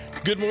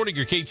Good morning,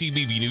 your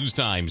KTBB News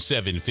Time,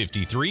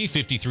 7:53,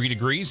 53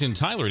 degrees in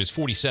Tyler. It is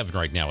 47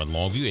 right now in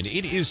Longview, and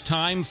it is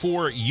time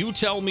for You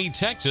Tell Me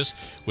Texas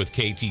with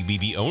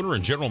KTBB owner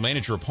and general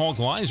manager Paul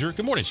Gleiser.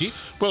 Good morning,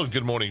 Chief. Well,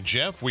 good morning,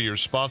 Jeff. We are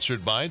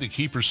sponsored by the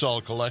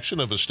Kiepersol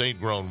Collection of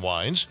estate-grown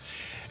wines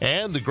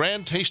and the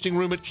Grand Tasting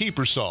Room at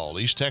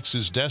Kiepersol, East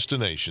Texas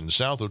destination,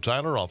 south of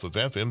Tyler off of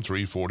FM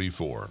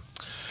 344.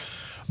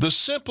 The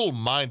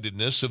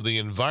simple-mindedness of the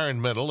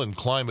environmental and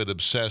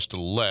climate-obsessed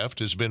left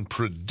has been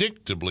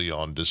predictably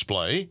on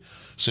display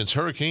since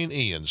Hurricane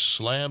Ian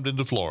slammed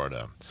into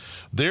Florida.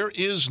 There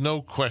is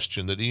no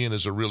question that Ian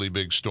is a really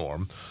big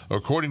storm.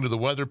 According to the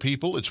weather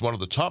people, it's one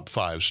of the top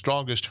 5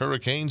 strongest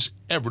hurricanes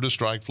ever to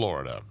strike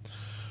Florida.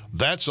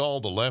 That's all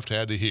the left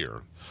had to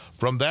hear.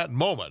 From that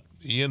moment,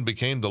 Ian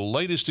became the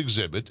latest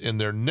exhibit in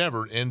their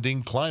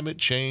never-ending climate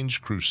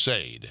change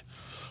crusade.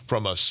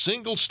 From a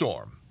single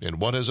storm in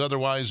what has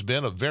otherwise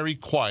been a very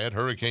quiet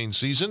hurricane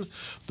season,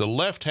 the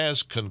left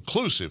has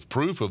conclusive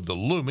proof of the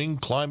looming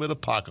climate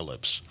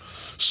apocalypse.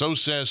 So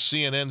says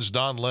CNN's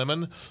Don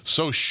Lemon,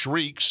 so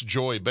shrieks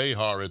Joy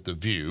Behar at The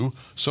View,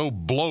 so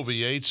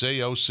bloviates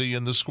AOC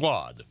in the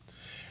Squad.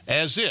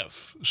 As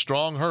if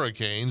strong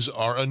hurricanes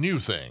are a new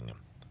thing.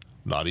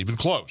 Not even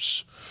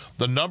close.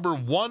 The number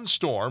 1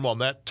 storm on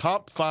that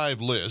top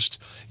 5 list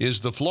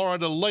is the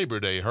Florida Labor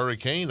Day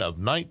hurricane of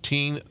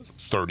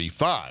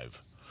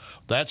 1935.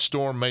 That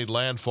storm made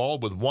landfall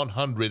with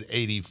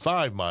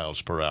 185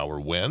 miles per hour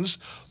winds,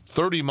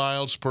 30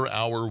 miles per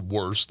hour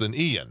worse than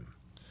Ian.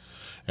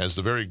 As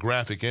the very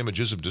graphic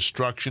images of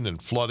destruction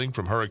and flooding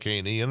from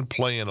Hurricane Ian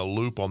play in a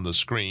loop on the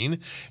screen,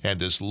 and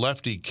as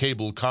lefty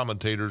cable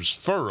commentators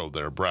furrow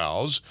their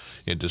brows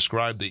and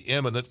describe the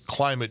imminent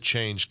climate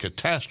change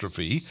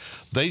catastrophe,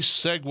 they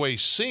segue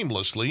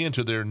seamlessly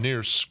into their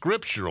near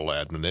scriptural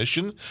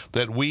admonition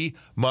that we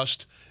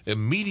must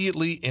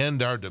immediately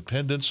end our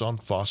dependence on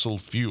fossil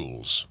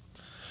fuels.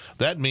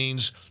 That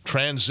means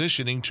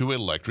transitioning to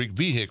electric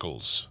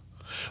vehicles.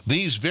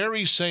 These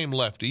very same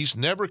lefties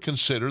never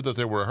considered that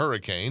there were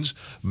hurricanes,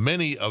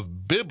 many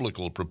of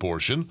biblical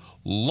proportion,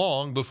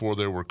 long before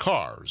there were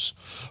cars.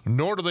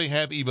 Nor do they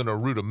have even a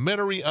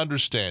rudimentary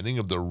understanding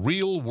of the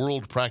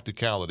real-world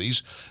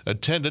practicalities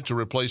attendant to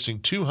replacing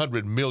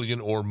 200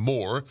 million or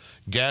more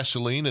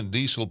gasoline and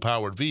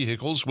diesel-powered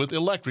vehicles with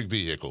electric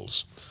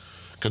vehicles.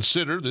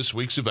 Consider this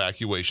week's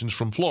evacuations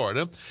from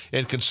Florida,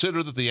 and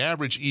consider that the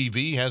average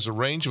EV has a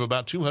range of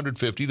about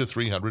 250 to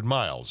 300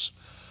 miles.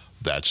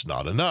 That's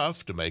not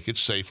enough to make it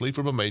safely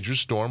from a major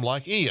storm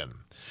like Ian.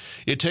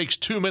 It takes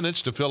 2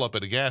 minutes to fill up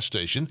at a gas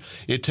station.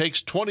 It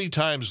takes 20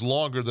 times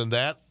longer than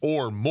that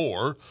or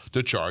more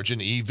to charge an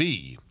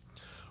EV.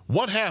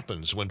 What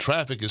happens when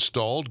traffic is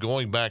stalled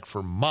going back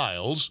for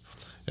miles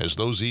as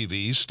those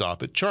EVs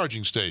stop at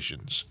charging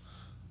stations?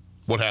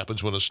 What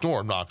happens when a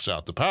storm knocks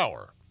out the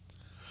power?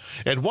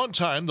 At one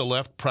time, the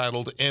left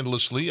prattled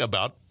endlessly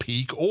about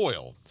peak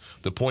oil,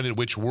 the point at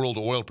which world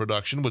oil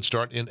production would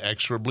start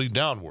inexorably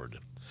downward.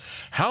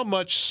 How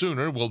much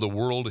sooner will the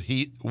world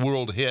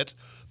hit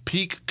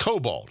peak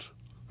cobalt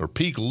or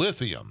peak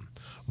lithium?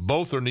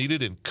 Both are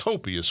needed in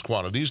copious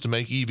quantities to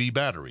make EV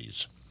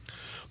batteries.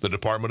 The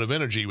Department of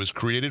Energy was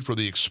created for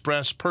the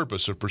express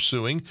purpose of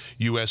pursuing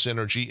U.S.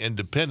 energy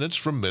independence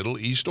from Middle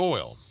East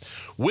oil.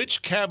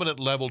 Which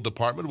cabinet-level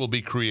department will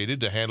be created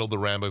to handle the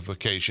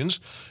ramifications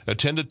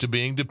attendant to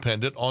being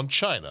dependent on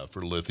China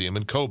for lithium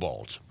and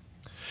cobalt?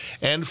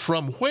 And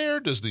from where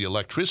does the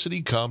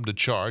electricity come to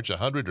charge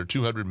 100 or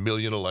 200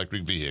 million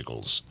electric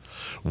vehicles?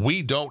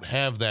 We don't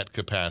have that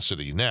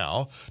capacity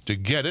now. To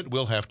get it,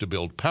 we'll have to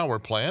build power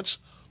plants.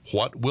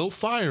 What will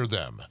fire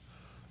them?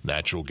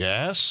 Natural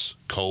gas?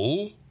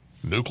 Coal?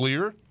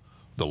 Nuclear?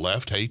 The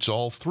left hates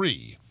all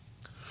 3.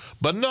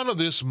 But none of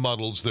this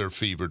muddles their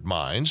fevered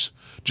minds.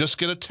 Just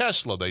get a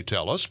Tesla, they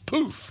tell us.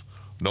 Poof!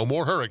 No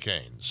more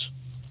hurricanes.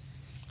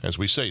 As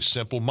we say,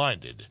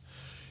 simple-minded.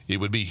 It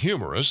would be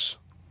humorous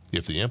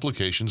if the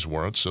implications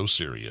weren't so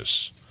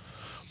serious.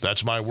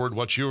 That's my word.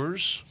 What's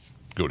yours?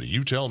 Go to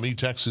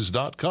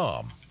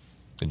youtellmetexas.com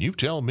and you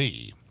tell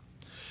me.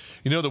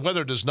 You know, the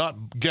weather does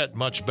not get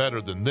much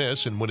better than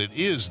this, and when it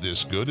is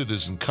this good, it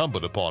is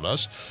incumbent upon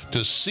us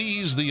to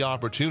seize the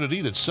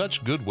opportunity that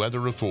such good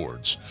weather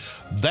affords.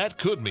 That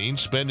could mean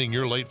spending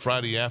your late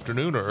Friday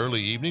afternoon or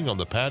early evening on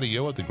the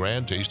patio at the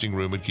Grand Tasting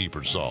Room at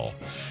Kiepersol.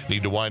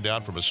 Need to wind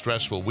down from a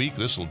stressful week?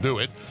 This will do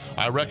it.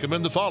 I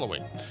recommend the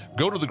following.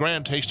 Go to the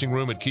Grand Tasting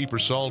Room at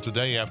Kiepersol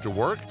today after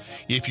work.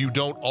 If you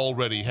don't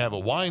already have a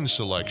wine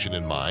selection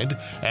in mind,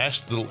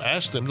 ask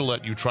them to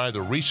let you try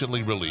the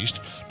recently released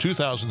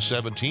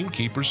 2017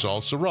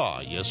 Kiepersol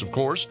Syrah. Yes, of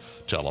course.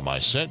 Tell them I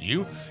sent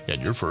you,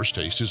 and your first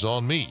taste is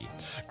on me.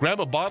 Grab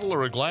a bottle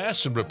or a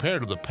glass and repair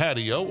to the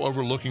patio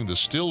overlooking the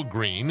still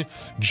green,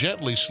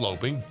 gently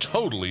sloping,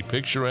 totally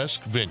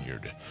picturesque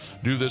vineyard.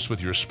 Do this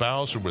with your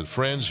spouse or with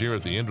friends here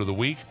at the end of the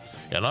week,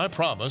 and I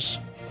promise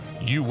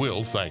you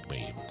will thank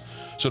me.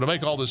 So to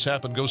make all this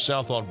happen, go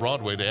south on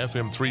Broadway to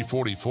FM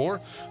 344,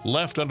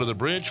 left under the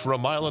bridge for a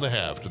mile and a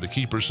half to the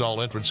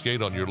Kiepersol entrance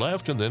gate on your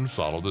left, and then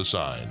follow the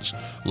signs.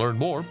 Learn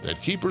more at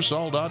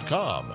Kiepersol.com.